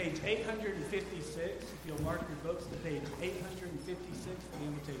856. If you'll mark your books to page 856 for the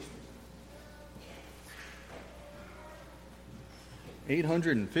invitation.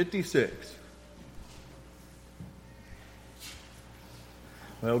 856.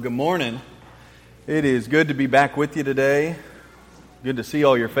 Well, good morning. It is good to be back with you today. Good to see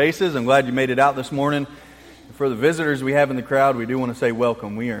all your faces. I'm glad you made it out this morning. For the visitors we have in the crowd, we do want to say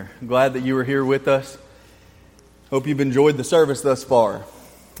welcome. We are glad that you are here with us. Hope you've enjoyed the service thus far.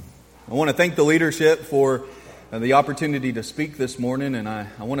 I want to thank the leadership for the opportunity to speak this morning, and I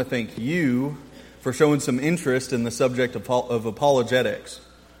want to thank you for showing some interest in the subject of apologetics.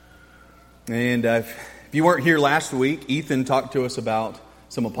 And if you weren't here last week, Ethan talked to us about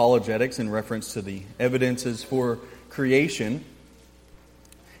some apologetics in reference to the evidences for creation.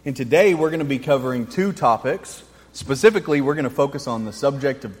 And today we're going to be covering two topics. Specifically, we're going to focus on the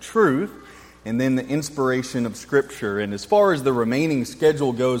subject of truth and then the inspiration of Scripture. And as far as the remaining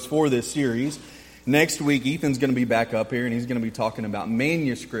schedule goes for this series, next week Ethan's going to be back up here and he's going to be talking about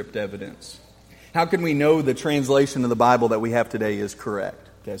manuscript evidence. How can we know the translation of the Bible that we have today is correct?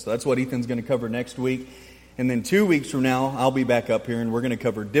 Okay, so that's what Ethan's going to cover next week. And then 2 weeks from now, I'll be back up here and we're going to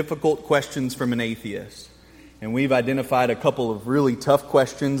cover difficult questions from an atheist. And we've identified a couple of really tough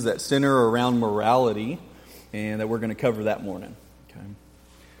questions that center around morality and that we're going to cover that morning. Okay.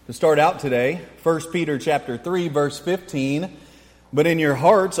 To start out today, 1 Peter chapter 3, verse 15, "But in your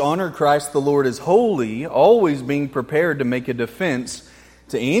hearts honor Christ the Lord as holy, always being prepared to make a defense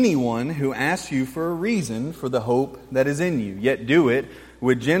to anyone who asks you for a reason for the hope that is in you, yet do it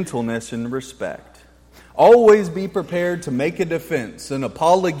with gentleness and respect." Always be prepared to make a defense, an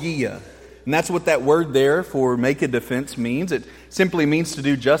apologia. And that's what that word there for make a defense means. It simply means to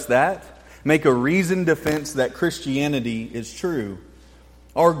do just that. Make a reasoned defense that Christianity is true.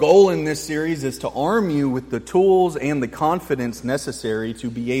 Our goal in this series is to arm you with the tools and the confidence necessary to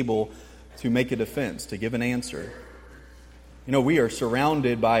be able to make a defense, to give an answer. You know, we are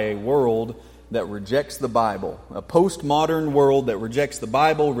surrounded by a world that rejects the Bible. A postmodern world that rejects the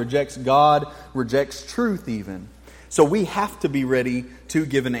Bible, rejects God, rejects truth even. So we have to be ready to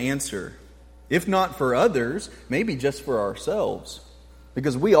give an answer. If not for others, maybe just for ourselves.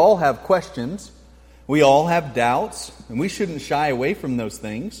 Because we all have questions, we all have doubts, and we shouldn't shy away from those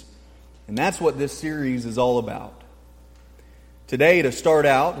things. And that's what this series is all about. Today, to start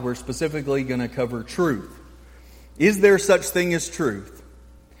out, we're specifically going to cover truth. Is there such thing as truth?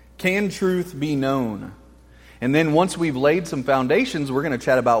 Can truth be known? And then once we've laid some foundations, we're going to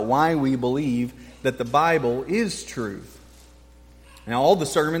chat about why we believe that the Bible is truth. Now, all the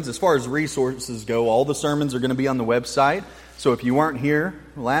sermons, as far as resources go, all the sermons are going to be on the website. So if you weren't here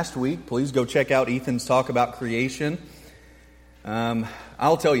last week, please go check out Ethan's talk about creation.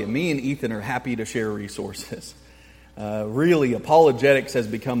 I'll tell you, me and Ethan are happy to share resources. Really, apologetics has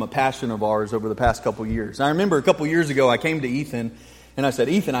become a passion of ours over the past couple years. I remember a couple years ago, I came to Ethan and I said,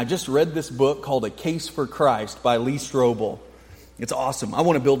 "Ethan, I just read this book called A Case for Christ by Lee Strobel. It's awesome. I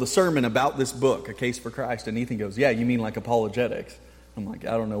want to build a sermon about this book, A Case for Christ." And Ethan goes, "Yeah, you mean like apologetics?" I'm like,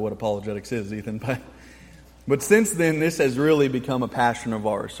 "I don't know what apologetics is, Ethan." But since then, this has really become a passion of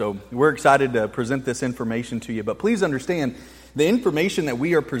ours. So we're excited to present this information to you. But please understand, the information that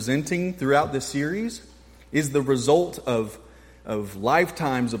we are presenting throughout this series is the result of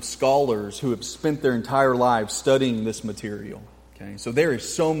lifetimes of scholars who have spent their entire lives studying this material. Okay, so there is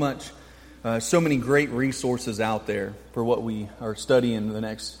so many great resources out there for what we are studying in the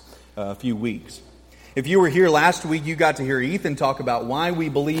next few weeks. If you were here last week, you got to hear Ethan talk about why we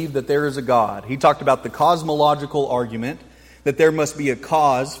believe that there is a God. He talked about the cosmological argument, that there must be a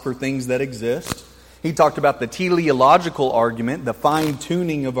cause for things that exist. He talked about the teleological argument, the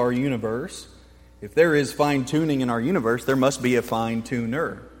fine-tuning of our universe. If there is fine-tuning in our universe, there must be a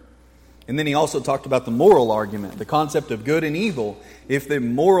fine-tuner. And then he also talked about the moral argument, the concept of good and evil. If the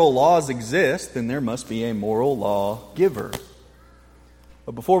moral laws exist, then there must be a moral law giver.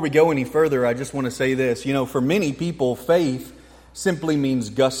 But before we go any further, I just want to say this. You know, for many people, faith simply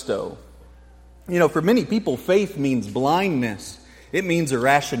means gusto. You know, for many people, faith means blindness. It means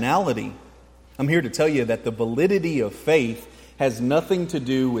irrationality. I'm here to tell you that the validity of faith has nothing to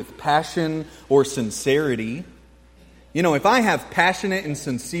do with passion or sincerity. You know, if I have passionate and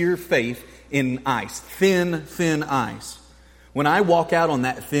sincere faith in ice, thin ice, when I walk out on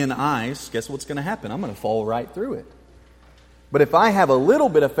that thin ice, guess what's going to happen? I'm going to fall right through it. But if I have a little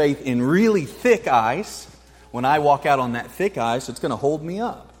bit of faith in really thick ice, when I walk out on that thick ice, it's going to hold me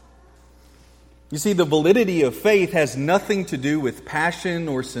up. You see, the validity of faith has nothing to do with passion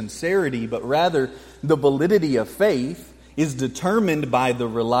or sincerity, but rather the validity of faith is determined by the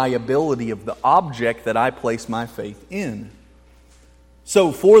reliability of the object that I place my faith in.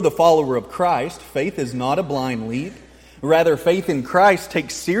 So for the follower of Christ, faith is not a blind leap. Rather, faith in Christ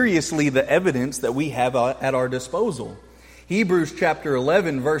takes seriously the evidence that we have at our disposal. Hebrews chapter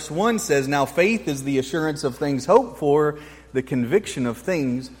 11, verse 1 says, "Now faith is the assurance of things hoped for, the conviction of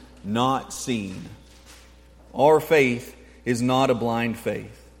things not seen." Our faith is not a blind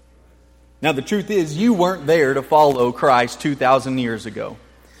faith. Now the truth is, you weren't there to follow Christ 2,000 years ago.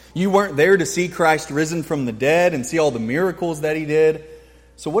 You weren't there to see Christ risen from the dead and see all the miracles that He did.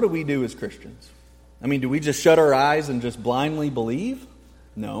 So what do we do as Christians? I mean, do we just shut our eyes and just blindly believe?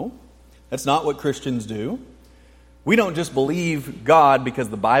 No, that's not what Christians do. We don't just believe God because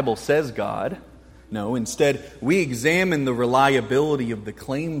the Bible says God. No, instead, we examine the reliability of the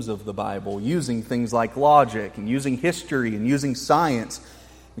claims of the Bible using things like logic and using history and using science,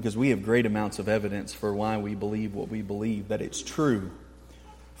 because we have great amounts of evidence for why we believe what we believe, that it's true.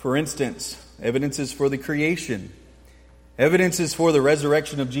 For instance, evidence is for the creation. Evidence is for the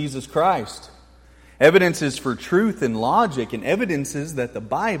resurrection of Jesus Christ. Evidence is for truth and logic, and evidence is that the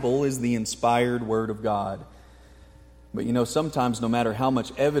Bible is the inspired Word of God. But sometimes no matter how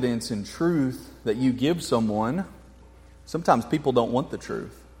much evidence and truth that you give someone, sometimes people don't want the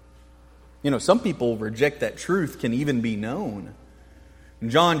truth. Some people reject that truth can even be known. In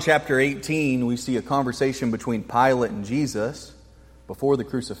John chapter 18, we see a conversation between Pilate and Jesus before the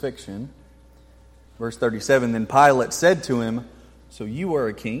crucifixion. Verse 37, "Then Pilate said to him, 'So you are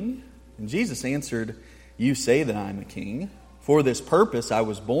a king?' And Jesus answered, 'You say that I am a king. For this purpose I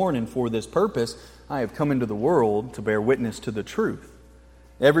was born, and for this purpose I have come into the world, to bear witness to the truth.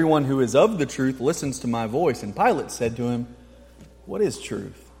 Everyone who is of the truth listens to my voice.' And Pilate said to him, 'What is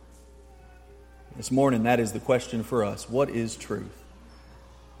truth?'" This morning, that is the question for us. What is truth?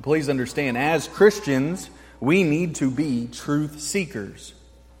 Please understand, as Christians, we need to be truth seekers.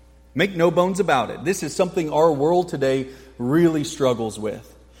 Make no bones about it. This is something our world today really struggles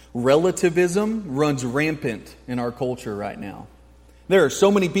with. Relativism runs rampant in our culture right now. There are so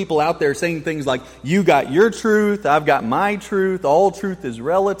many people out there saying things like, "You got your truth, I've got my truth, all truth is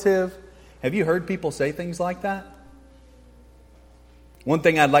relative." Have you heard people say things like that? One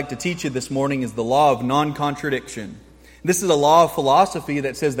thing I'd like to teach you this morning is the law of non-contradiction. This is a law of philosophy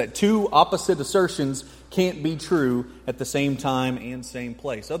that says that two opposite assertions can't be true at the same time and same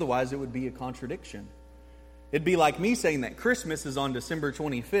place. Otherwise, it would be a contradiction. It'd be like me saying that Christmas is on December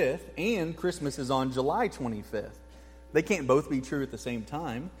 25th and Christmas is on July 25th. They can't both be true at the same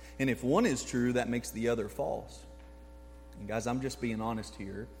time. And if one is true, that makes the other false. And guys, I'm just being honest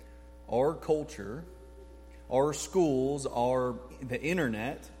here. Our culture, our schools, the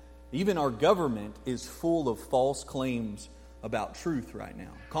internet, even our government is full of false claims about truth right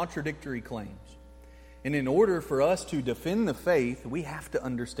now. Contradictory claims. And in order for us to defend the faith, we have to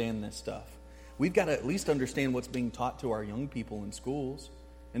understand this stuff. We've got to at least understand what's being taught to our young people in schools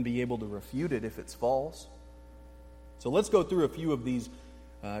and be able to refute it if it's false. So let's go through a few of these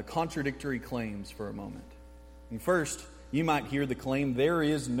contradictory claims for a moment. And first, you might hear the claim, "There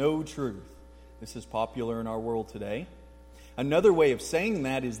is no truth." This is popular in our world today. Another way of saying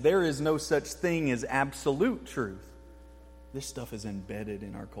that is, "There is no such thing as absolute truth." This stuff is embedded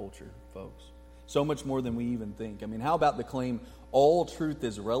in our culture, folks. So much more than we even think. I mean, how about the claim, "All truth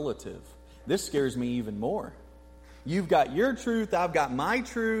is relative"? This scares me even more. You've got your truth, I've got my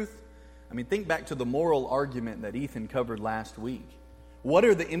truth. I mean, think back to the moral argument that Ethan covered last week. What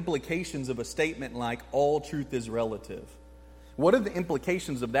are the implications of a statement like, "All truth is relative"? What are the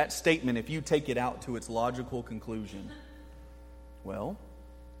implications of that statement if you take it out to its logical conclusion? Well,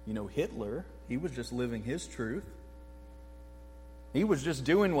 Hitler, he was just living his truth. He was just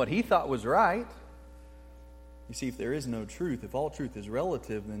doing what he thought was right. You see, if there is no truth, if all truth is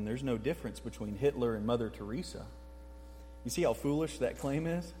relative, then there's no difference between Hitler and Mother Teresa. You see how foolish that claim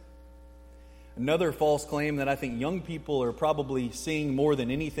is? Another false claim that I think young people are probably seeing more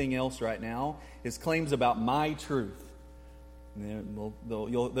than anything else right now is claims about my truth.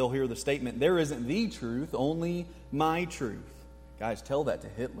 They'll hear the statement, "There isn't the truth, only my truth." Guys, tell that to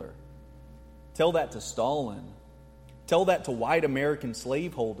Hitler. Tell that to Stalin. Tell that to white American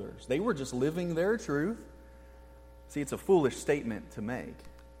slaveholders. They were just living their truth. See, it's a foolish statement to make.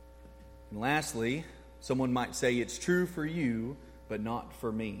 And lastly, someone might say, "It's true for you, but not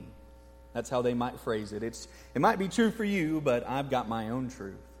for me." That's how they might phrase it. It might be true for you, but I've got my own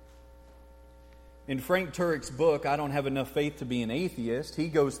truth. In Frank Turek's book, "I Don't Have Enough Faith to Be an Atheist," he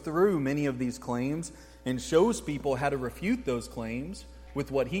goes through many of these claims and shows people how to refute those claims with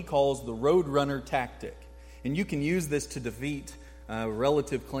what he calls the roadrunner tactic. And you can use this to defeat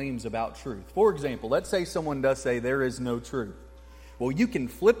relative claims about truth. For example, let's say someone does say there is no truth. Well, you can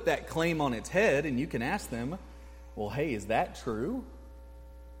flip that claim on its head and you can ask them, "Well, hey, is that true?"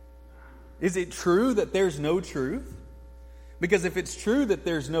 Is it true that there's no truth? Because if it's true that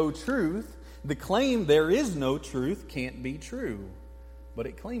there's no truth, the claim there is no truth can't be true. But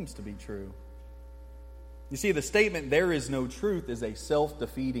it claims to be true. You see, the statement, there is no truth, is a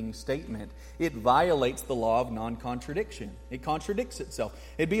self-defeating statement. It violates the law of non-contradiction. It contradicts itself.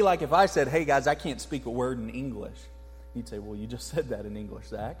 It'd be like if I said, hey guys, I can't speak a word in English. You'd say, well, you just said that in English,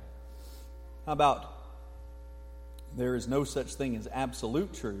 Zach. How about, there is no such thing as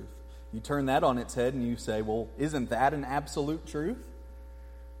absolute truth? You turn that on its head and you say, well, isn't that an absolute truth?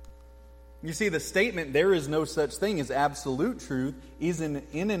 You see, the statement, there is no such thing as absolute truth, is in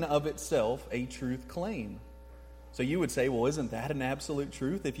and of itself a truth claim. So you would say, well, isn't that an absolute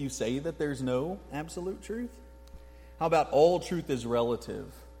truth if you say that there's no absolute truth? How about all truth is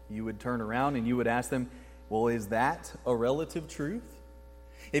relative? You would turn around and you would ask them, well, is that a relative truth?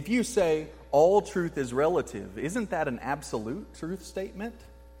 If you say all truth is relative, isn't that an absolute truth statement?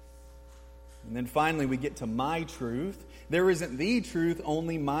 And then finally we get to my truth. There isn't the truth,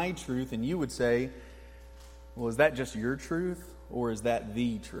 only my truth. And you would say, well, is that just your truth or is that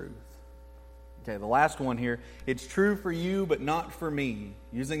the truth? Okay, the last one here. It's true for you, but not for me.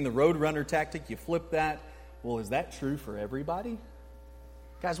 Using the Roadrunner tactic, you flip that. Well, is that true for everybody?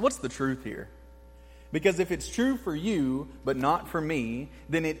 Guys, what's the truth here? Because if it's true for you, but not for me,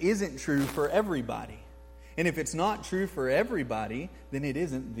 then it isn't true for everybody. And if it's not true for everybody, then it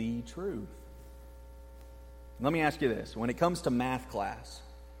isn't the truth. Let me ask you this. When it comes to math class,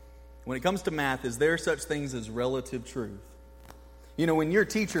 when it comes to math, is there such things as relative truth? You know, when your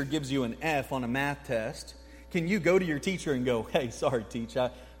teacher gives you an F on a math test, can you go to your teacher and go, hey, sorry, teach,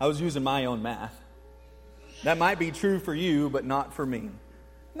 I was using my own math. That might be true for you, but not for me.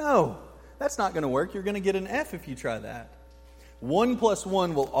 No, that's not going to work. You're going to get an F if you try that. 1 +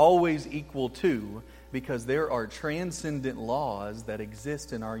 1 will always equal 2 because there are transcendent laws that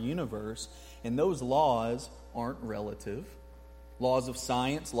exist in our universe, and those laws aren't relative. Laws of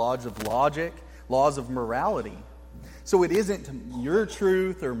science, laws of logic, laws of morality. So it isn't your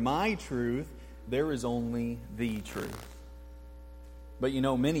truth or my truth. There is only the truth. But you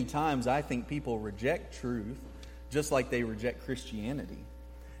know, many times I think people reject truth just like they reject Christianity.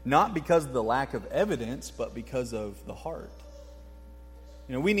 Not because of the lack of evidence, but because of the heart.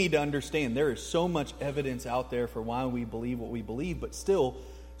 You know, we need to understand there is so much evidence out there for why we believe what we believe, but still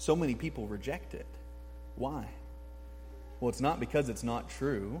so many people reject it. Why? Well, it's not because it's not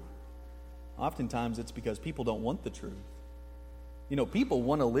true. Oftentimes it's because people don't want the truth. You know, people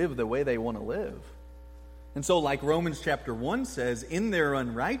want to live the way they want to live. And so like Romans chapter 1 says, in their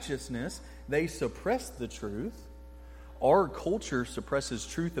unrighteousness, they suppress the truth. Our culture suppresses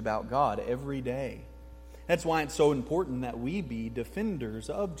truth about God every day. That's why it's so important that we be defenders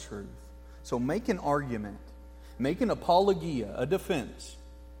of truth. So make an argument. Make an apologia, a defense.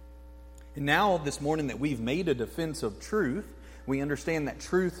 And now, this morning that we've made a defense of truth, we understand that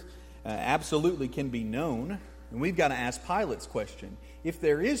truth absolutely can be known. And we've got to ask Pilate's question. If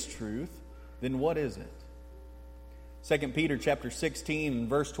there is truth, then what is it? 2 Peter chapter 16 and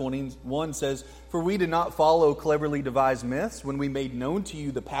verse 21 says, for we did not follow cleverly devised myths when we made known to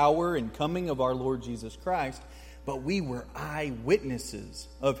you the power and coming of our Lord Jesus Christ, but we were eyewitnesses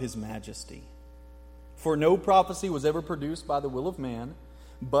of his majesty. For no prophecy was ever produced by the will of man,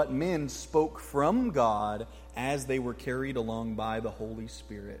 but men spoke from God as they were carried along by the Holy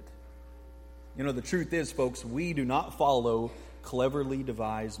Spirit. You know, the truth is, folks, we do not follow cleverly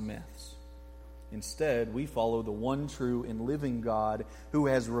devised myths. Instead, we follow the one true and living God who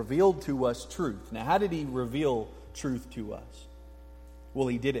has revealed to us truth. Now, how did he reveal truth to us? Well,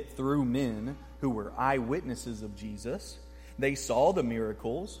 he did it through men who were eyewitnesses of Jesus. They saw the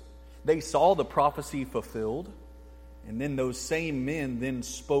miracles. They saw the prophecy fulfilled. And then those same men then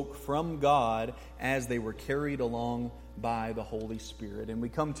spoke from God as they were carried along by the Holy Spirit. And we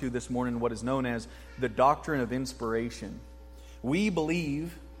come to this morning what is known as the doctrine of inspiration. We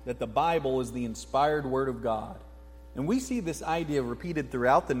believe that the Bible is the inspired Word of God. And we see this idea repeated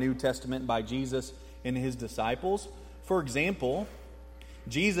throughout the New Testament by Jesus and his disciples. For example,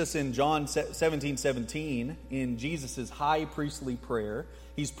 Jesus in John 17:17, in Jesus' high priestly prayer,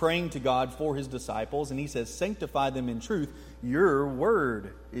 he's praying to God for his disciples, and he says, sanctify them in truth. Your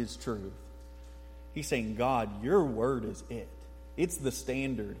word is truth. He's saying, God, your word is it. It's the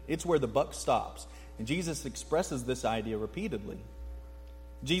standard. It's where the buck stops. And Jesus expresses this idea repeatedly.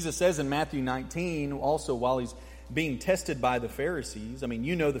 Jesus says in Matthew 19, also while he's being tested by the Pharisees, I mean,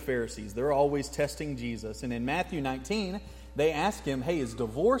 you know the Pharisees, they're always testing Jesus. And in Matthew 19, they ask him, hey, is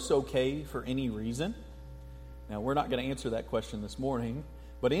divorce okay for any reason? Now, we're not going to answer that question this morning.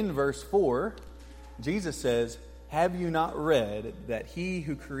 But in verse 4, Jesus says, have you not read that he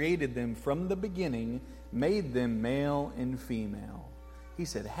who created them from the beginning made them male and female? He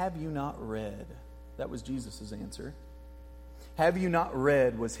said, have you not read? That was Jesus' answer. Have you not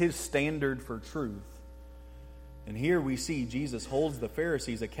read was his standard for truth. And here we see Jesus holds the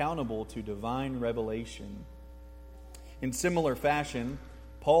Pharisees accountable to divine revelation. In similar fashion,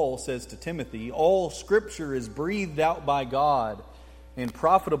 Paul says to Timothy, all Scripture is breathed out by God and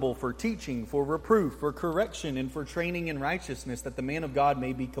profitable for teaching, for reproof, for correction, and for training in righteousness, that the man of God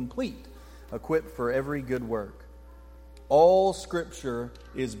may be complete, equipped for every good work. All Scripture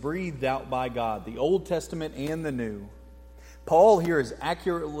is breathed out by God, the Old Testament and the New. Paul here is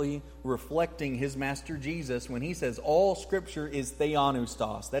accurately reflecting his master Jesus when he says all Scripture is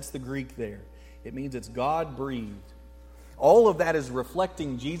theopneustos. That's the Greek there. It means it's God-breathed. All of that is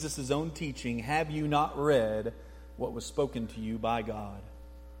reflecting Jesus' own teaching. Have you not read what was spoken to you by God?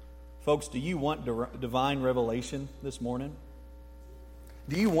 Folks, do you want divine revelation this morning?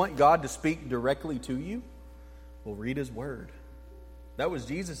 Do you want God to speak directly to you? Well, read His Word. That was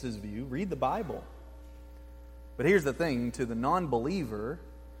Jesus' view. Read the Bible. But here's the thing, to the non-believer,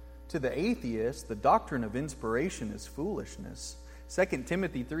 to the atheist, the doctrine of inspiration is foolishness. 2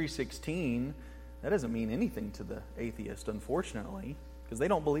 Timothy 3:16, that doesn't mean anything to the atheist, unfortunately, because they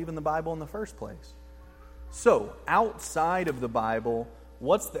don't believe in the Bible in the first place. So, outside of the Bible,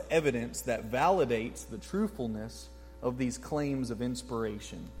 what's the evidence that validates the truthfulness of these claims of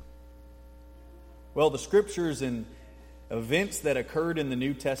inspiration? Well, the Scriptures and events that occurred in the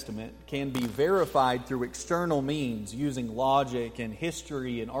New Testament can be verified through external means using logic and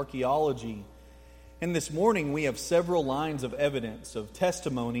history and archaeology. And this morning we have several lines of evidence, of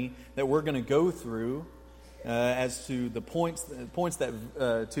testimony that we're going to go through as to the points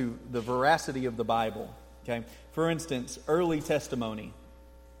that to the veracity of the Bible. Okay, for instance, early testimony.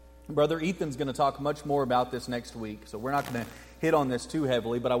 Brother Ethan's going to talk much more about this next week, so we're not going to hit on this too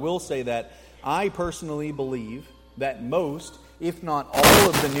heavily. But I will say that I personally believe that most, if not all,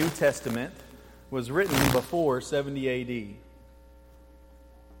 of the New Testament was written before 70 A.D.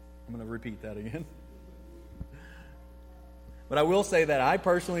 I'm going to repeat that again. But I will say that I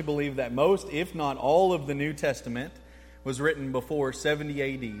personally believe that most, if not all, of the New Testament was written before 70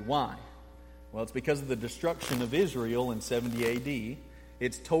 A.D. Why? Well, it's because of the destruction of Israel in 70 A.D.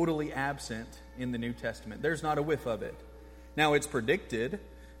 It's totally absent in the New Testament. There's not a whiff of it. Now, it's predicted.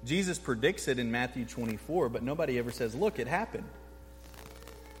 Jesus predicts it in Matthew 24, but nobody ever says, look, it happened.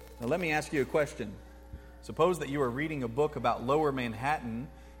 Now let me ask you a question. Suppose that you are reading a book about Lower Manhattan,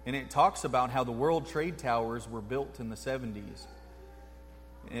 and it talks about how the World Trade Towers were built in the 70s.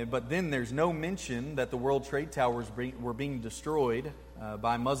 But then there's no mention that the World Trade Towers were being destroyed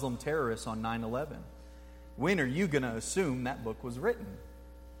by Muslim terrorists on 9/11. When are you going to assume that book was written?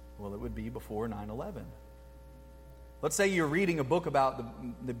 Well, it would be before 9/11. Let's say you're reading a book about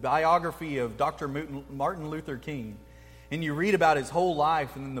the biography of Dr. Martin Luther King, and you read about his whole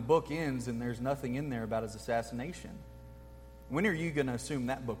life, and then the book ends, and there's nothing in there about his assassination. When are you going to assume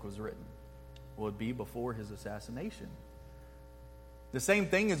that book was written? Well, it'd be before his assassination. The same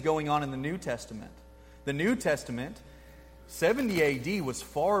thing is going on in the New Testament. The New Testament, 70 A.D. was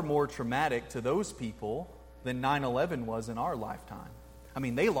far more traumatic to those people than 9/11 was in our lifetime. I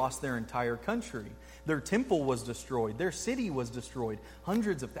mean, they lost their entire country. Their temple was destroyed. Their city was destroyed.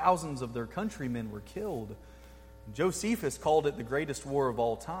 Hundreds of thousands of their countrymen were killed. Josephus called it the greatest war of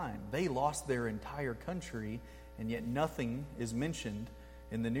all time. They lost their entire country, and yet nothing is mentioned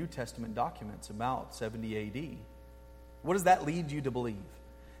in the New Testament documents about 70 A.D. What does that lead you to believe?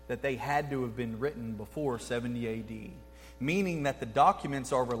 That they had to have been written before 70 A.D., meaning that the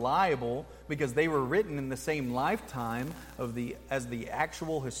documents are reliable because they were written in the same lifetime as the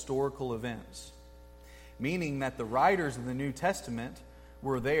actual historical events. Meaning that the writers of the New Testament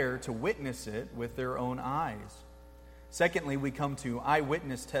were there to witness it with their own eyes. Secondly, we come to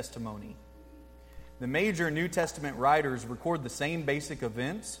eyewitness testimony. The major New Testament writers record the same basic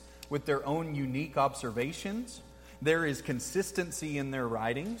events with their own unique observations. There is consistency in their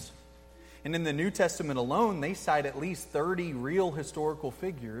writings. And in the New Testament alone, they cite at least 30 real historical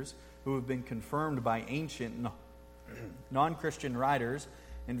figures who have been confirmed by ancient non-Christian writers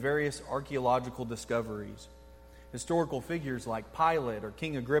and various archaeological discoveries. Historical figures like Pilate or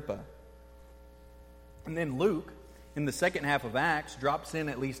King Agrippa. And then Luke, in the second half of Acts, drops in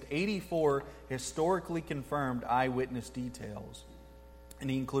at least 84 historically confirmed eyewitness details. And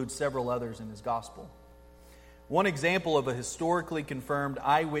he includes several others in his gospel. One example of a historically confirmed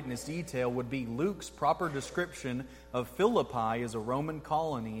eyewitness detail would be Luke's proper description of Philippi as a Roman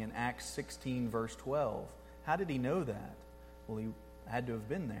colony in Acts 16, verse 12. How did he know that? Well, he had to have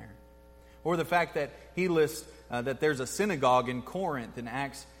been there. Or the fact that he lists that there's a synagogue in Corinth in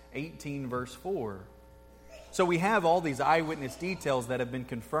Acts 18, verse 4. So we have all these eyewitness details that have been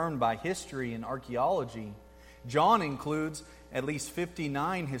confirmed by history and archaeology. John includes at least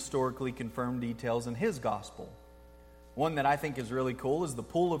 59 historically confirmed details in his gospel. One that I think is really cool is the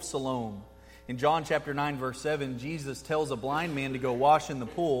Pool of Siloam. In John chapter 9, verse 7, Jesus tells a blind man to go wash in the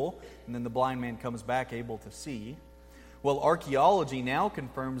pool, and then the blind man comes back able to see. Well, archaeology now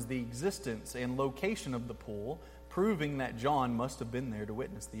confirms the existence and location of the pool, proving that John must have been there to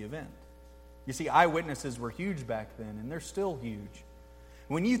witness the event. You see, eyewitnesses were huge back then, and they're still huge.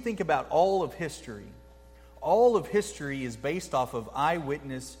 When you think about all of history is based off of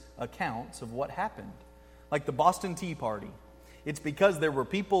eyewitness accounts of what happened. Like the Boston Tea Party. It's because there were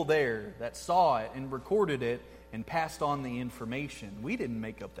people there that saw it and recorded it and passed on the information. We didn't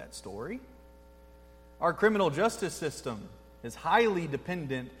make up that story. Our criminal justice system is highly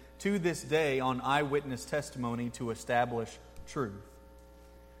dependent to this day on eyewitness testimony to establish truth.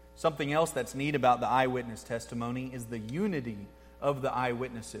 Something else that's neat about the eyewitness testimony is the unity of the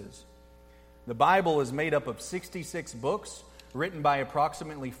eyewitnesses. The Bible is made up of 66 books written by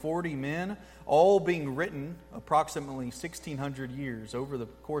approximately 40 men, all being written approximately 1,600 years, over the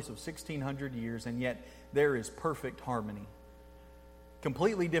course of 1,600 years, and yet there is perfect harmony.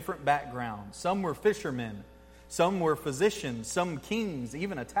 Completely different backgrounds. Some were fishermen, some were physicians, some kings,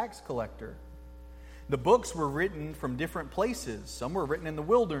 even a tax collector. The books were written from different places. Some were written in the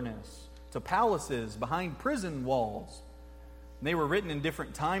wilderness, to palaces, behind prison walls. They were written in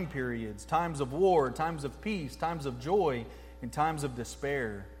different time periods, times of war, times of peace, times of joy, and times of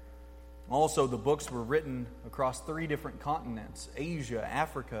despair. Also, the books were written across 3 different continents, Asia,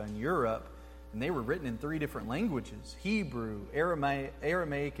 Africa, and Europe, and they were written in 3 different languages, Hebrew,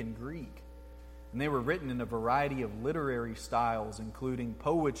 Aramaic, and Greek. And they were written in a variety of literary styles, including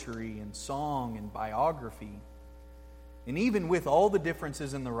poetry and song and biography. And even with all the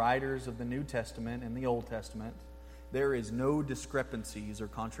differences in the writers of the New Testament and the Old Testament, there is no discrepancies or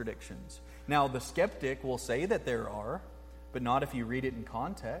contradictions. Now, the skeptic will say that there are, but not if you read it in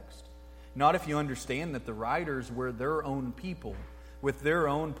context. Not if you understand that the writers were their own people, with their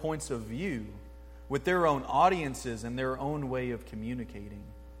own points of view, with their own audiences and their own way of communicating.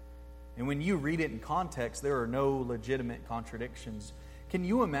 And when you read it in context, there are no legitimate contradictions. Can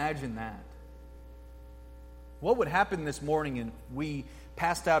you imagine that? What would happen this morning if we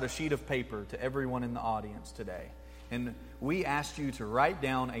passed out a sheet of paper to everyone in the audience today, and we asked you to write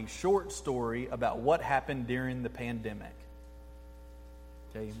down a short story about what happened during the pandemic?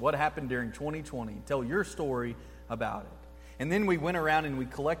 Okay, what happened during 2020? Tell your story about it. And then we went around and we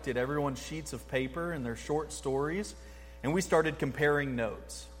collected everyone's sheets of paper and their short stories, and we started comparing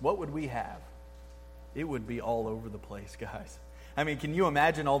notes. What would we have? It would be all over the place, guys. I mean, can you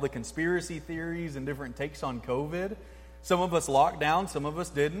imagine all the conspiracy theories and different takes on COVID? Some of us locked down, some of us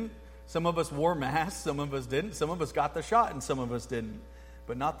didn't. Some of us wore masks, some of us didn't. Some of us got the shot and some of us didn't.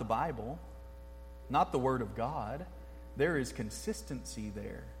 But not the Bible, not the Word of God. There is consistency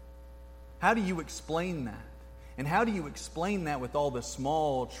there. How do you explain that? And how do you explain that with all the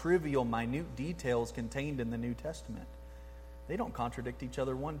small, trivial, minute details contained in the New Testament? They don't contradict each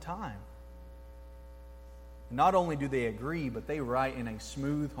other one time. Not only do they agree, but they write in a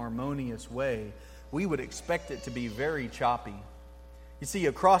smooth, harmonious way. We would expect it to be very choppy. You see,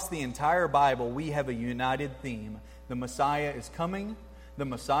 across the entire Bible, we have a united theme. The Messiah is coming, the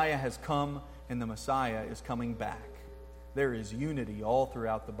Messiah has come, and the Messiah is coming back. There is unity all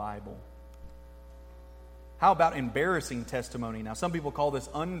throughout the Bible. How about embarrassing testimony? Now, some people call this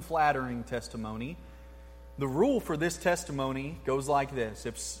unflattering testimony. The rule for this testimony goes like this.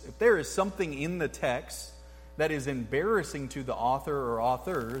 If there is something in the text that is embarrassing to the author or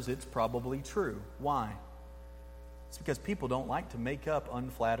authors, it's probably true. Why? It's because people don't like to make up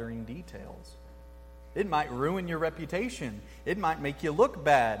unflattering details. It might ruin your reputation. It might make you look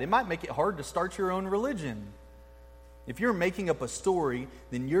bad. It might make it hard to start your own religion. If you're making up a story,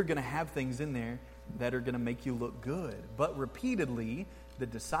 then you're going to have things in there that are going to make you look good. But repeatedly, the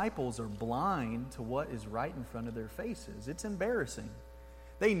disciples are blind to what is right in front of their faces. It's embarrassing.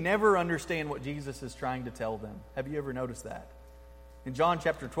 They never understand what Jesus is trying to tell them. Have you ever noticed that? In John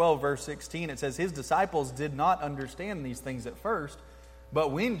chapter 12, verse 16, it says, His disciples did not understand these things at first,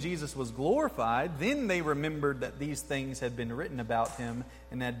 but when Jesus was glorified, then they remembered that these things had been written about Him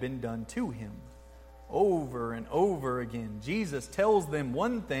and had been done to Him. Over and over again, Jesus tells them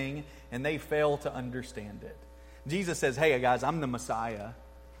one thing and they fail to understand it. Jesus says, hey guys, I'm the Messiah.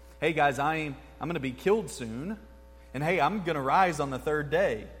 Hey guys, I'm going to be killed soon. And hey, I'm going to rise on the 3rd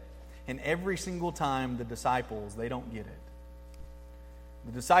day. And every single time the disciples, they don't get it.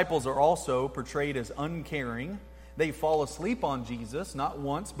 The disciples are also portrayed as uncaring. They fall asleep on Jesus not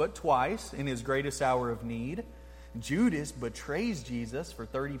once but twice in his greatest hour of need. Judas betrays Jesus for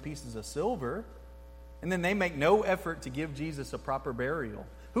 30 pieces of silver. And then they make no effort to give Jesus a proper burial.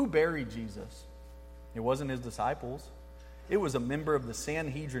 Who buried Jesus? It wasn't his disciples. It was a member of the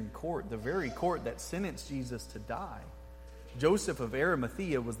Sanhedrin court, the very court that sentenced Jesus to die. Joseph of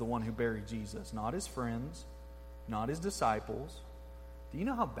Arimathea was the one who buried Jesus, not his friends, not his disciples. Do you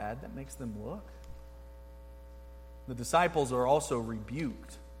know how bad that makes them look? The disciples are also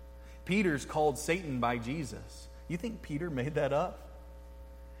rebuked. Peter's called Satan by Jesus. You think Peter made that up?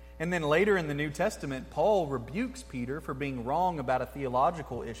 And then later in the New Testament, Paul rebukes Peter for being wrong about a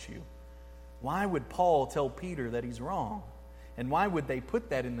theological issue. Why would Paul tell Peter that he's wrong? And why would they put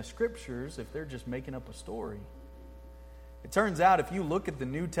that in the Scriptures if they're just making up a story? It turns out if you look at the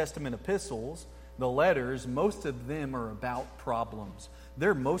New Testament epistles, the letters, most of them are about problems.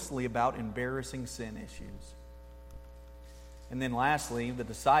 They're mostly about embarrassing sin issues. And then lastly, the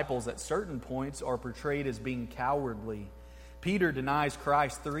disciples at certain points are portrayed as being cowardly. Peter denies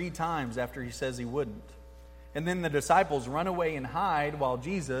Christ 3 times after he says he wouldn't. And then the disciples run away and hide while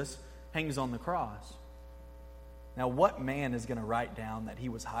Jesus hangs on the cross. Now, what man is going to write down that he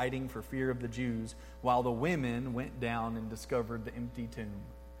was hiding for fear of the Jews while the women went down and discovered the empty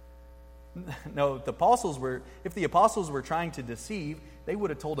tomb? No, if the apostles were trying to deceive, they would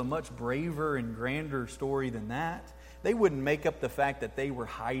have told a much braver and grander story than that. They wouldn't make up the fact that they were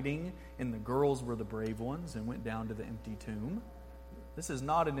hiding and the girls were the brave ones and went down to the empty tomb. This is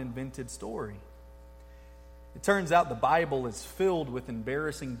not an invented story. It turns out the Bible is filled with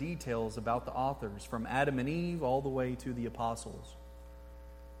embarrassing details about the authors, from Adam and Eve all the way to the apostles.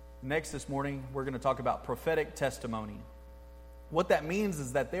 Next this morning, we're going to talk about prophetic testimony. What that means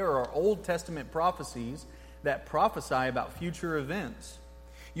is that there are Old Testament prophecies that prophesy about future events.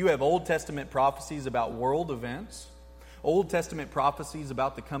 You have Old Testament prophecies about world events, Old Testament prophecies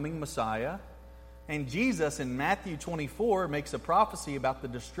about the coming Messiah, and Jesus in Matthew 24 makes a prophecy about the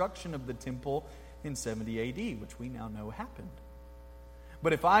destruction of the temple in 70 AD, which we now know happened.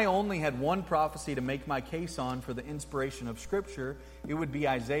 But if I only had one prophecy to make my case on for the inspiration of Scripture, it would be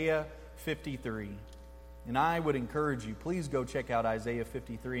Isaiah 53. And I would encourage you, please go check out Isaiah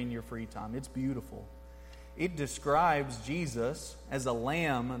 53 in your free time. It's beautiful. It describes Jesus as a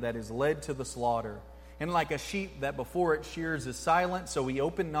lamb that is led to the slaughter, and like a sheep that before it shears is silent, so he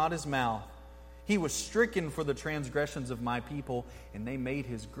opened not his mouth. He was stricken for the transgressions of my people, and they made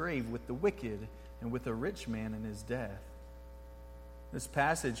his grave with the wicked and with a rich man in his death. This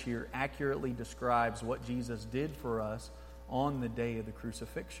passage here accurately describes what Jesus did for us on the day of the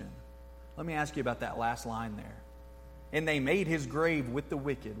crucifixion. Let me ask you about that last line there. And they made his grave with the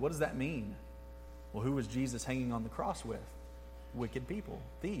wicked. What does that mean? Well, who was Jesus hanging on the cross with? Wicked people,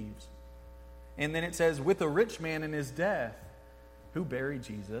 thieves. And then it says, with a rich man in his death. Who buried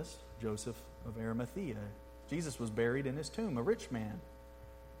Jesus? Joseph of Arimathea. Jesus was buried in his tomb, a rich man.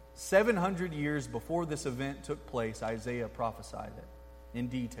 700 years before this event took place, Isaiah prophesied it in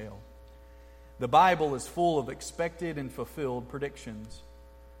detail. The Bible is full of expected and fulfilled predictions.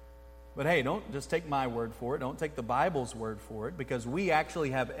 But hey, don't just take my word for it. Don't take the Bible's word for it, because we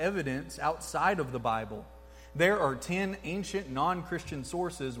actually have evidence outside of the Bible. There are 10 ancient non-Christian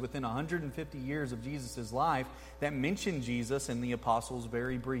sources within 150 years of Jesus' life that mention Jesus and the apostles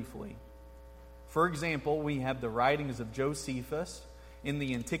very briefly. For example, we have the writings of Josephus in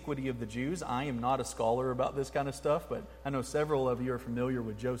the Antiquity of the Jews. I am not a scholar about this kind of stuff, but I know several of you are familiar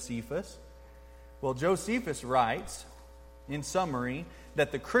with Josephus. Well, Josephus writes, in summary,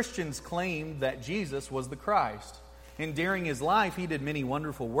 that the Christians claimed that Jesus was the Christ. And during his life, he did many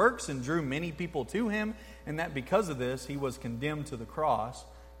wonderful works and drew many people to him, and that because of this, he was condemned to the cross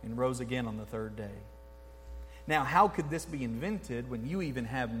and rose again on the 3rd day. Now, how could this be invented when you even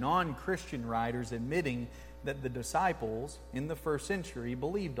have non-Christian writers admitting that the disciples in the first century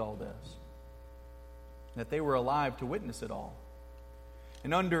believed all this? That they were alive to witness it all.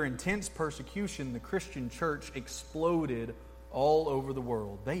 And under intense persecution, the Christian church exploded all over the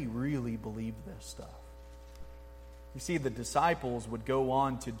world. They really believed this stuff. You see, the disciples would go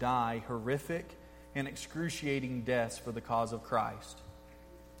on to die horrific and excruciating deaths for the cause of Christ.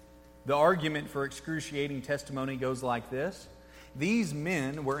 The argument for excruciating testimony goes like this. These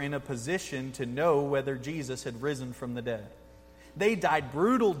men were in a position to know whether Jesus had risen from the dead. They died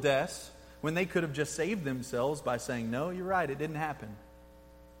brutal deaths when they could have just saved themselves by saying, no, you're right, it didn't happen.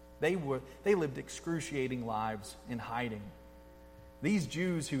 They lived excruciating lives in hiding. These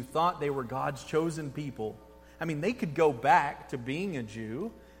Jews who thought they were God's chosen people, they could go back to being a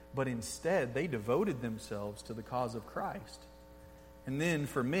Jew, but instead they devoted themselves to the cause of Christ. And then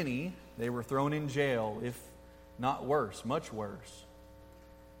for many, they were thrown in jail, if not worse, much worse.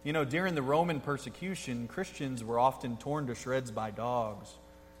 You know, during the Roman persecution, Christians were often torn to shreds by dogs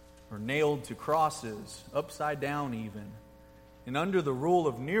or nailed to crosses, upside down even. And under the rule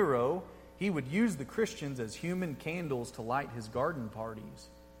of Nero, he would use the Christians as human candles to light his garden parties.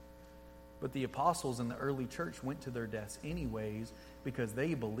 But the apostles in the early church went to their deaths anyways because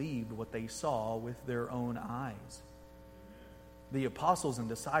they believed what they saw with their own eyes. The apostles and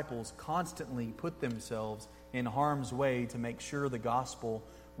disciples constantly put themselves in harm's way to make sure the gospel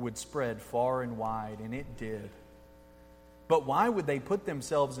would spread far and wide, and it did. But why would they put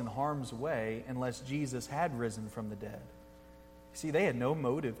themselves in harm's way unless Jesus had risen from the dead? See, they had no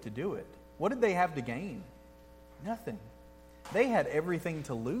motive to do it. What did they have to gain? Nothing. They had everything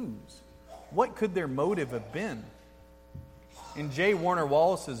to lose. What could their motive have been? In J. Warner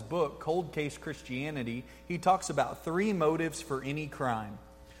Wallace's book, Cold Case Christianity, he talks about 3 motives for any crime.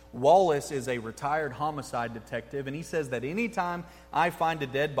 Wallace is a retired homicide detective, and he says that anytime I find a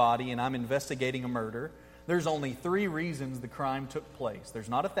dead body and I'm investigating a murder, there's only 3 reasons the crime took place. There's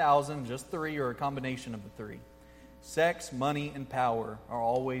not 1,000, just 3 or a combination of the 3. Sex, money, and power are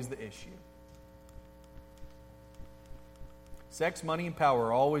always the issue. Sex, money, and power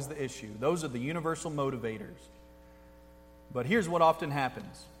are always the issue. Those are the universal motivators. But here's what often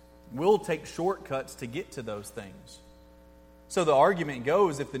happens. We'll take shortcuts to get to those things. So the argument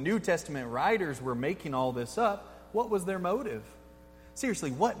goes, if the New Testament writers were making all this up, what was their motive?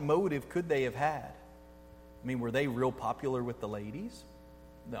 Seriously, what motive could they have had? I mean, were they real popular with the ladies?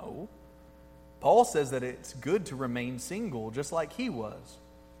 No. Paul says that it's good to remain single, just like he was.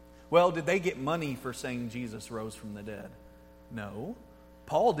 Well, did they get money for saying Jesus rose from the dead? No.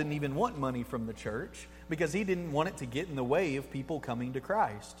 Paul didn't even want money from the church because he didn't want it to get in the way of people coming to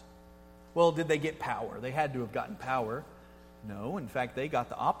Christ. Well, did they get power? They had to have gotten power. No, in fact, they got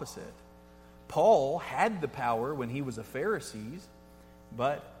the opposite. Paul had the power when he was a Pharisee,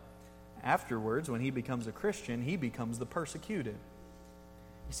 but afterwards, when he becomes a Christian, he becomes the persecuted.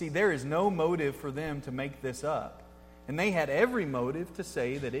 You see, there is no motive for them to make this up. And they had every motive to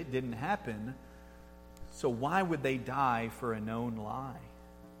say that it didn't happen. So why would they die for a known lie?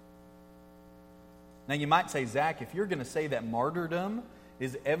 Now you might say, Zach, if you're going to say that martyrdom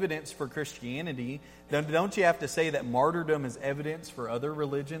is evidence for Christianity, then don't you have to say that martyrdom is evidence for other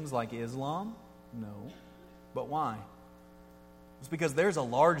religions like Islam? No. But why? It's because there's a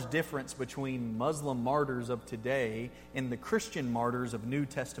large difference between Muslim martyrs of today and the Christian martyrs of New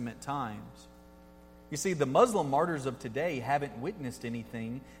Testament times. You see, the Muslim martyrs of today haven't witnessed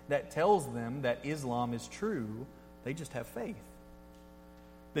anything that tells them that Islam is true. They just have faith.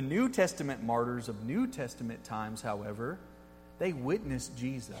 The New Testament martyrs of New Testament times, however, they witnessed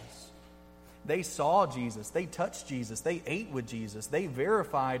Jesus. They saw Jesus. They touched Jesus. They ate with Jesus. They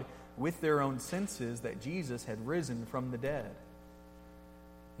verified with their own senses that Jesus had risen from the dead.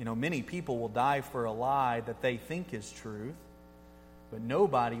 You know, many people will die for a lie that they think is truth, but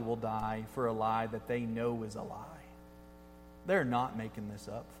nobody will die for a lie that they know is a lie. They're not making this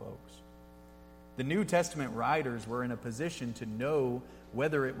up, folks. The New Testament writers were in a position to know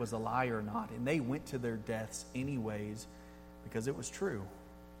whether it was a lie or not, and they went to their deaths anyways because it was true.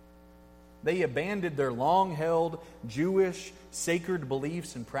 They abandoned their long-held Jewish sacred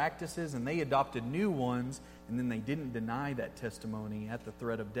beliefs and practices, and they adopted new ones, and then they didn't deny that testimony at the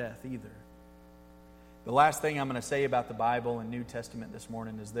threat of death either. The last thing I'm going to say about the Bible and New Testament this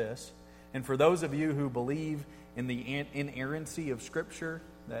morning is this. And for those of you who believe in the inerrancy of Scripture,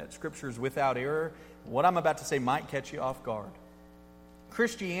 that Scripture is without error, what I'm about to say might catch you off guard.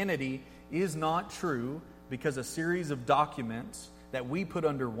 Christianity is not true because a series of documents that we put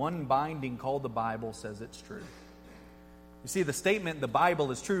under one binding called the Bible says it's true. You see, the statement, the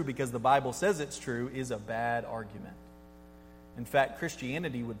Bible is true because the Bible says it's true, is a bad argument. In fact,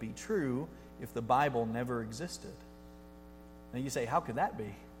 Christianity would be true if the Bible never existed. Now you say, how could that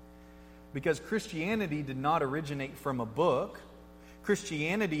be? Because Christianity did not originate from a book.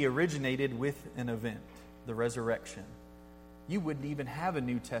 Christianity originated with an event, the resurrection. You wouldn't even have a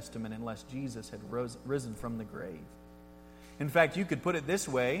New Testament unless Jesus had risen from the grave. In fact, you could put it this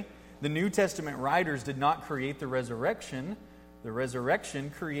way. The New Testament writers did not create the resurrection. The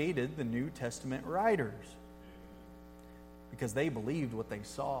resurrection created the New Testament writers. Because they believed what they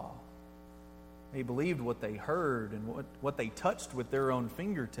saw. They believed what they heard and what they touched with their own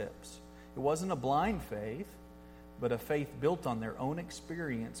fingertips. It wasn't a blind faith, but a faith built on their own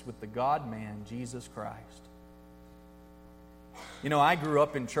experience with the God-man, Jesus Christ. You know, I grew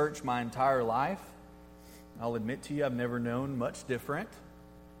up in church my entire life. I'll admit to you, I've never known much different.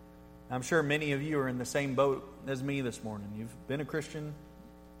 I'm sure many of you are in the same boat as me this morning. You've been a Christian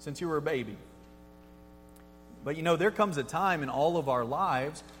since you were a baby. But there comes a time in all of our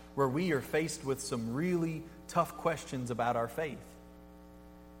lives where we are faced with some really tough questions about our faith.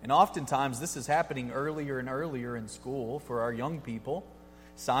 And oftentimes this is happening earlier and earlier in school for our young people.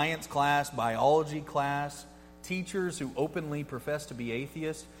 Science class, biology class, teachers who openly profess to be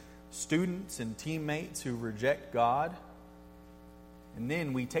atheists, students and teammates who reject God. And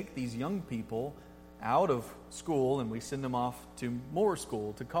then we take these young people out of school and we send them off to more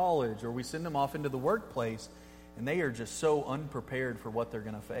school, to college, or we send them off into the workplace, and they are just so unprepared for what they're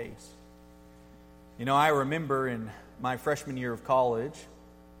going to face. I remember in my freshman year of college,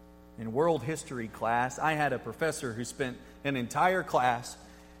 in world history class, I had a professor who spent an entire class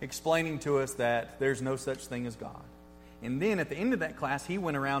explaining to us that there's no such thing as God. And then at the end of that class, he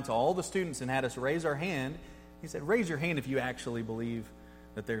went around to all the students and had us raise our hand. He said, raise your hand if you actually believe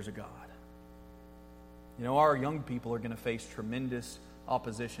that there's a God. Our young people are going to face tremendous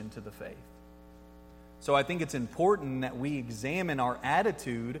opposition to the faith. So I think it's important that we examine our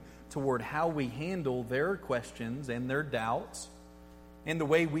attitude toward how we handle their questions and their doubts and the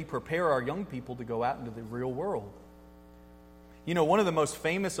way we prepare our young people to go out into the real world. One of the most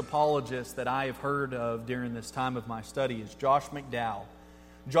famous apologists that I have heard of during this time of my study is Josh McDowell.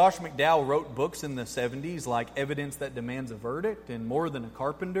 Josh McDowell wrote books in the 70s like Evidence That Demands a Verdict and More Than a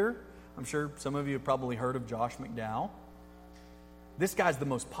Carpenter. I'm sure some of you have probably heard of Josh McDowell. This guy's the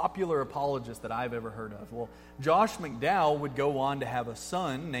most popular apologist that I've ever heard of. Well, Josh McDowell would go on to have a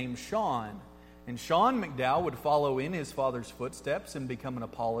son named Sean. And Sean McDowell would follow in his father's footsteps and become an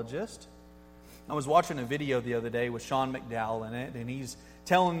apologist. I was watching a video the other day with Sean McDowell in it, and he's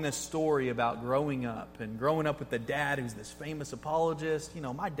telling this story about growing up with a dad who's this famous apologist.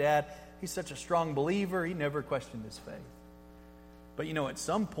 My dad, he's such a strong believer, he never questioned his faith. But at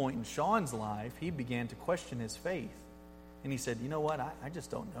some point in Sean's life, he began to question his faith. And he said, I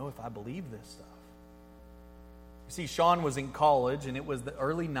just don't know if I believe this stuff. You see, Sean was in college, and it was the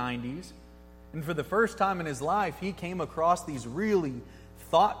early 90s. And for the first time in his life, he came across these really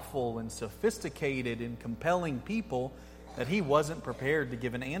thoughtful and sophisticated and compelling people that he wasn't prepared to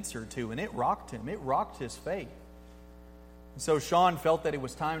give an answer to. And it rocked him. It rocked his faith. And so Sean felt that it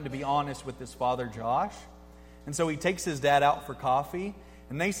was time to be honest with his father, Josh. And so he takes his dad out for coffee.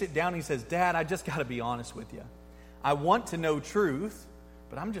 And they sit down and he says, Dad, I just got to be honest with you. I want to know truth,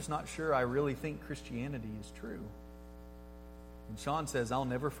 but I'm just not sure I really think Christianity is true. And Sean says, I'll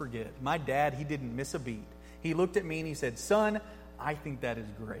never forget. My dad, he didn't miss a beat. He looked at me and he said, Son, I think that is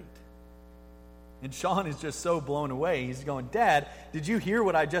great. And Sean is just so blown away. He's going, Dad, did you hear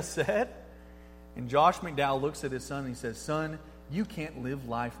what I just said? And Josh McDowell looks at his son and he says, Son, you can't live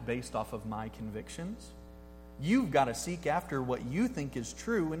life based off of my convictions. You've got to seek after what you think is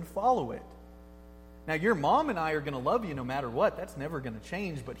true and follow it. Now, your mom and I are going to love you no matter what. That's never going to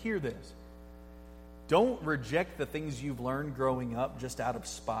change. But hear this. Don't reject the things you've learned growing up just out of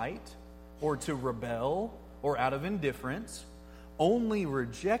spite or to rebel or out of indifference. Only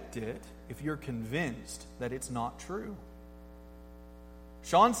reject it if you're convinced that it's not true.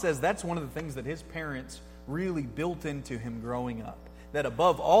 Sean says that's one of the things that his parents really built into him growing up. That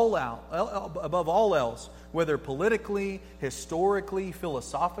above all else, whether politically, historically,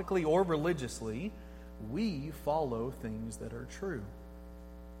 philosophically, or religiously, we follow things that are true.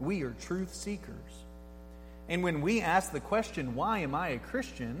 We are truth seekers. And when we ask the question, why am I a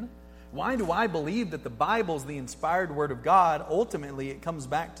Christian? Why do I believe that the Bible is the inspired Word of God? Ultimately, it comes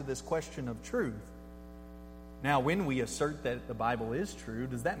back to this question of truth. Now, when we assert that the Bible is true,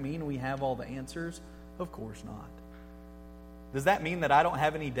 does that mean we have all the answers? Of course not. Does that mean that I don't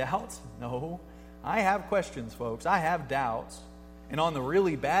have any doubts? No. I have questions, folks. I have doubts. And on the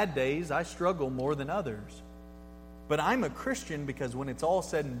really bad days, I struggle more than others. But I'm a Christian because when it's all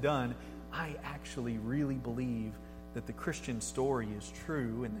said and done, I actually really believe that the Christian story is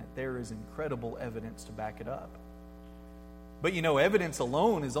true and that there is incredible evidence to back it up. But evidence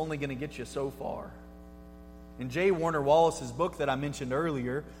alone is only going to get you so far. In J. Warner Wallace's book that I mentioned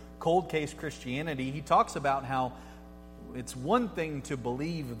earlier, Cold Case Christianity, he talks about how it's one thing to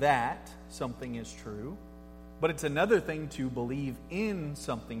believe that something is true, but it's another thing to believe in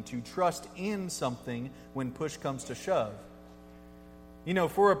something, to trust in something when push comes to shove.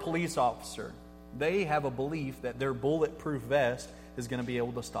 For a police officer, they have a belief that their bulletproof vest is going to be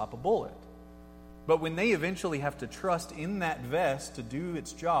able to stop a bullet. But when they eventually have to trust in that vest to do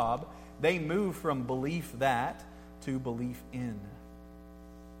its job, they move from belief that to belief in.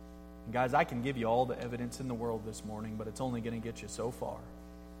 And guys, I can give you all the evidence in the world this morning, but it's only going to get you so far.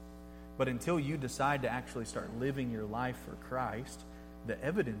 But until you decide to actually start living your life for Christ, the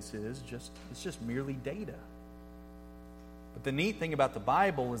evidence is it's just merely data. But the neat thing about the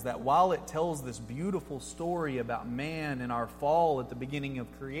Bible is that while it tells this beautiful story about man and our fall at the beginning of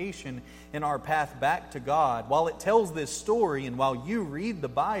creation and our path back to God, while it tells this story and while you read the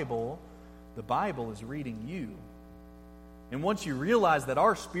Bible is reading you. And once you realize that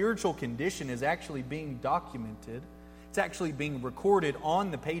our spiritual condition is actually being documented, it's actually being recorded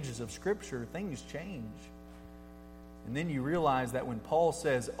on the pages of Scripture, things change. And then you realize that when Paul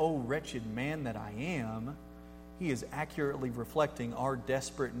says, "Oh, wretched man that I am," he is accurately reflecting our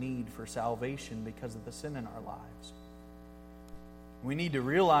desperate need for salvation because of the sin in our lives. We need to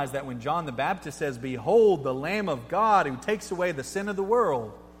realize that when John the Baptist says, "Behold, the Lamb of God who takes away the sin of the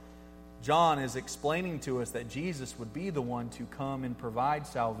world," John is explaining to us that Jesus would be the one to come and provide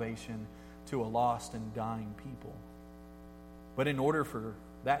salvation to a lost and dying people. But in order for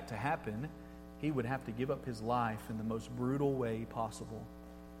that to happen, he would have to give up his life in the most brutal way possible.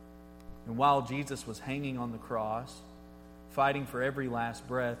 And while Jesus was hanging on the cross, fighting for every last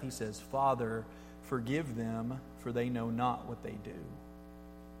breath, he says, "Father, forgive them, for they know not what they do."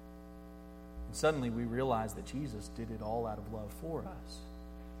 And suddenly we realize that Jesus did it all out of love for us.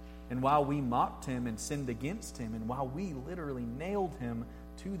 And while we mocked him and sinned against him, and while we literally nailed him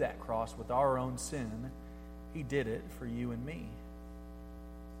to that cross with our own sin, he did it for you and me.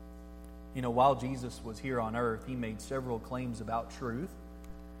 You know, while Jesus was here on earth, he made several claims about truth.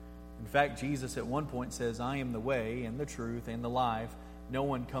 In fact, Jesus at one point says, "I am the way and the truth and the life. No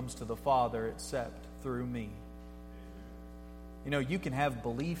one comes to the Father except through me." You know, you can have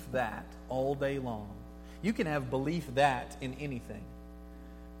belief that all day long. You can have belief that in anything.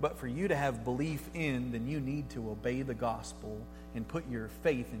 But for you to have belief in, then you need to obey the gospel and put your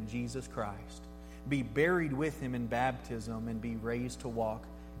faith in Jesus Christ. Be buried with him in baptism and be raised to walk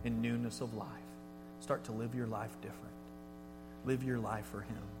in newness of life. Start to live your life different. Live your life for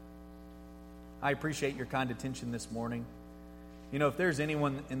him. I appreciate your kind attention this morning. You know, if there's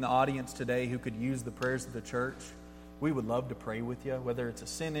anyone in the audience today who could use the prayers of the church, we would love to pray with you, whether it's a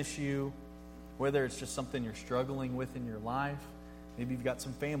sin issue, whether it's just something you're struggling with in your life. Maybe you've got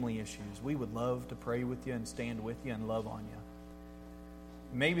some family issues. We would love to pray with you and stand with you and love on you.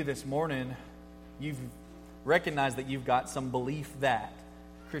 Maybe this morning you've recognized that you've got some belief that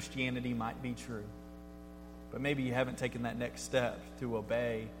Christianity might be true. But maybe you haven't taken that next step to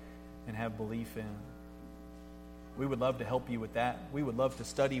obey and have belief in. We would love to help you with that. We would love to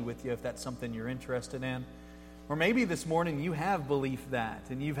study with you if that's something you're interested in. Or maybe this morning you have belief that,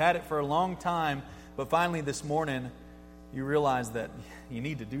 and you've had it for a long time, but finally this morning you realize that you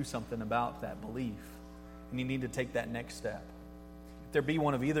need to do something about that belief, and you need to take that next step. If there be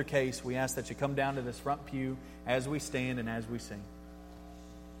one of either case, we ask that you come down to this front pew as we stand and as we sing.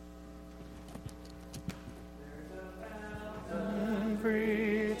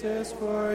 Free, 'tis for